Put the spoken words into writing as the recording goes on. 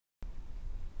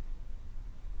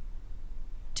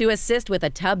To assist with a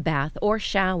tub bath or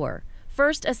shower,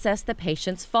 first assess the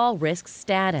patient's fall risk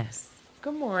status.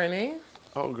 Good morning.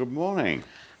 Oh, good morning.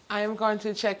 I am going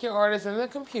to check your orders in the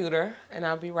computer, and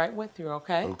I'll be right with you,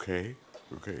 okay? Okay.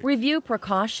 Review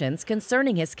precautions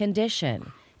concerning his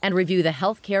condition and review the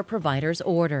healthcare provider's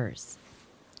orders.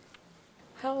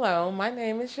 Hello, my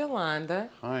name is Yolanda.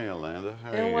 Hi, Yolanda.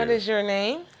 How are And you? what is your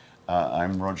name?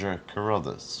 I'm Roger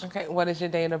Carruthers. Okay, what is your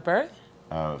date of birth?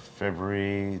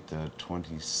 February the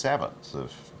 27th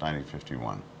of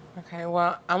 1951. Okay,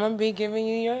 well, I'm going to be giving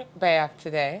you your bath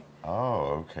today.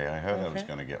 Oh, okay. I heard I was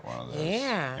going to get one of those.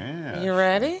 Yeah. You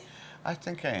ready? I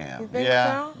think I am. You think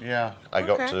yeah, so? Yeah. I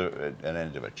got Okay. to an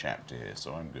end of a chapter here,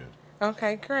 so I'm good.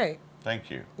 Okay, great.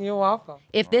 Thank you. You're welcome.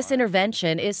 If this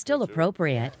intervention is still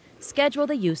appropriate, schedule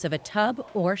the use of a tub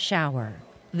or shower.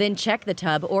 Then check the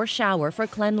tub or shower for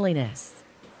cleanliness.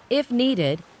 If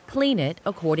needed, clean it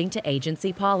according to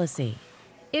agency policy.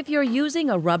 If you're using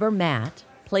a rubber mat,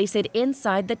 place it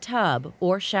inside the tub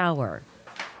or shower.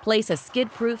 Place a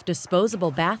skid-proof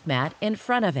disposable bath mat in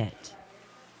front of it.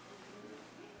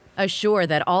 Assure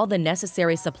that all the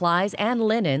necessary supplies and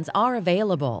linens are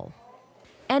available,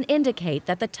 and indicate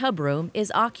that the tub room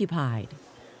is occupied.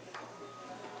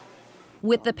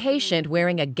 With the patient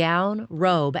wearing a gown,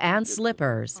 robe, and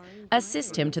slippers,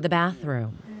 assist him to the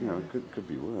bathroom. It could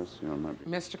be worse.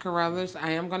 Mr. Carruthers,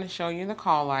 I am going to show you the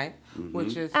call light,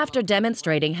 which is... After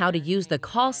demonstrating how to use the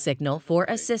call signal for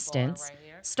assistance,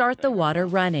 start the water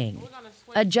running,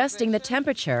 adjusting the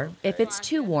temperature if it's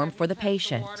too warm for the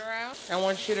patient. I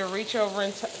want you to reach over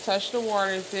and touch the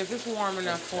water and see if it's warm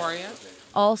enough for you.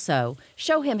 Also,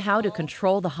 show him how to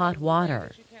control the hot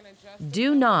water.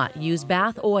 Do not use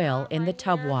bath oil in the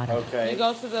tub water. Okay. You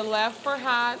go to the left for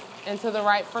hot and to the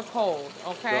right for cold,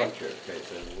 okay? Gotcha. Okay,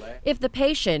 so left. If the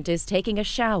patient is taking a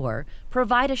shower,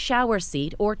 provide a shower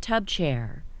seat or tub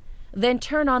chair. Then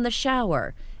turn on the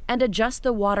shower and adjust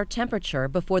the water temperature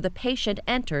before the patient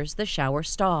enters the shower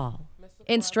stall.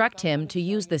 Instruct him to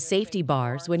use the safety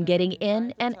bars when getting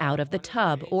in and out of the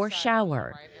tub or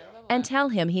shower, and tell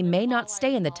him he may not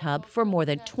stay in the tub for more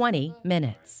than 20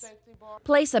 minutes.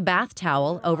 Place a bath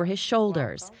towel over his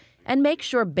shoulders and make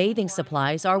sure bathing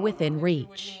supplies are within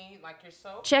reach.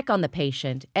 Check on the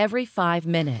patient every 5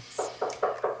 minutes.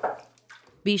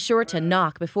 Be sure to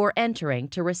knock before entering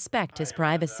to respect his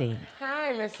privacy.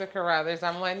 Hi, Mr. Carruthers.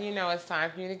 I'm letting you know it's time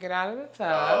for you to get out of the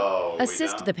tub.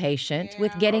 Assist the patient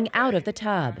with getting out of the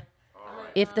tub.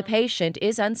 If the patient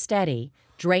is unsteady,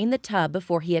 drain the tub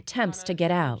before he attempts to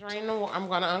get out. I'm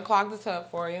going to unclog the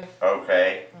tub for you.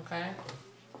 Okay. Okay.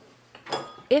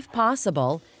 If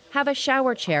possible, have a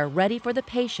shower chair ready for the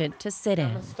patient to sit in.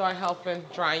 I'm going to start helping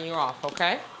drying you off,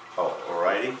 okay? Oh,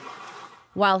 alrighty.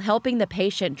 While helping the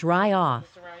patient dry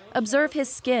off, observe his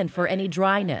skin for any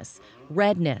dryness,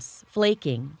 redness,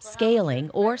 flaking, scaling,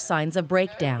 or signs of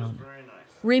breakdown.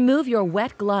 Remove your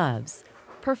wet gloves,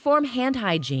 perform hand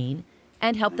hygiene,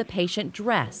 and help the patient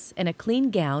dress in a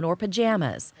clean gown or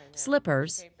pajamas,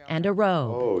 slippers, and a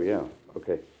robe. Oh, yeah.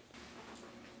 Okay.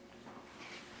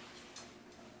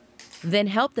 Then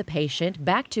help the patient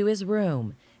back to his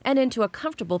room and into a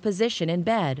comfortable position in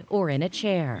bed or in a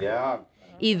chair. Yeah.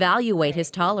 Evaluate his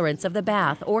tolerance of the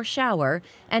bath or shower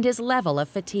and his level of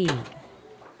fatigue.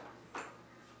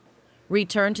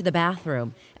 Return to the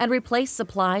bathroom and replace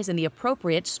supplies in the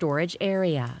appropriate storage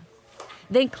area.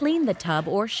 Then clean the tub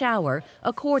or shower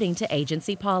according to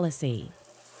agency policy.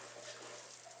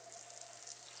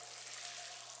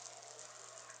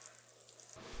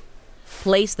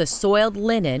 Place the soiled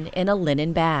linen in a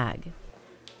linen bag.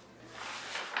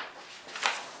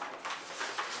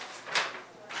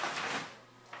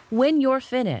 When you're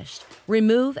finished,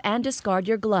 remove and discard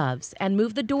your gloves and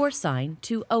move the door sign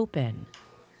to open.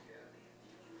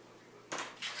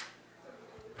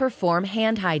 Perform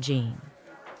hand hygiene.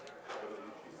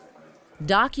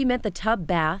 Document the tub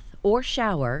bath or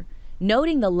shower,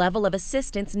 noting the level of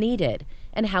assistance needed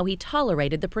and how he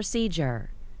tolerated the procedure.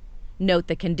 Note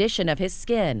the condition of his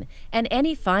skin and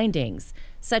any findings,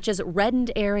 such as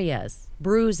reddened areas,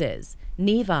 bruises,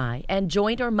 nevi, and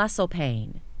joint or muscle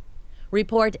pain.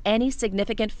 Report any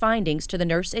significant findings to the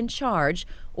nurse in charge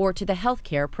or to the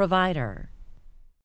healthcare provider.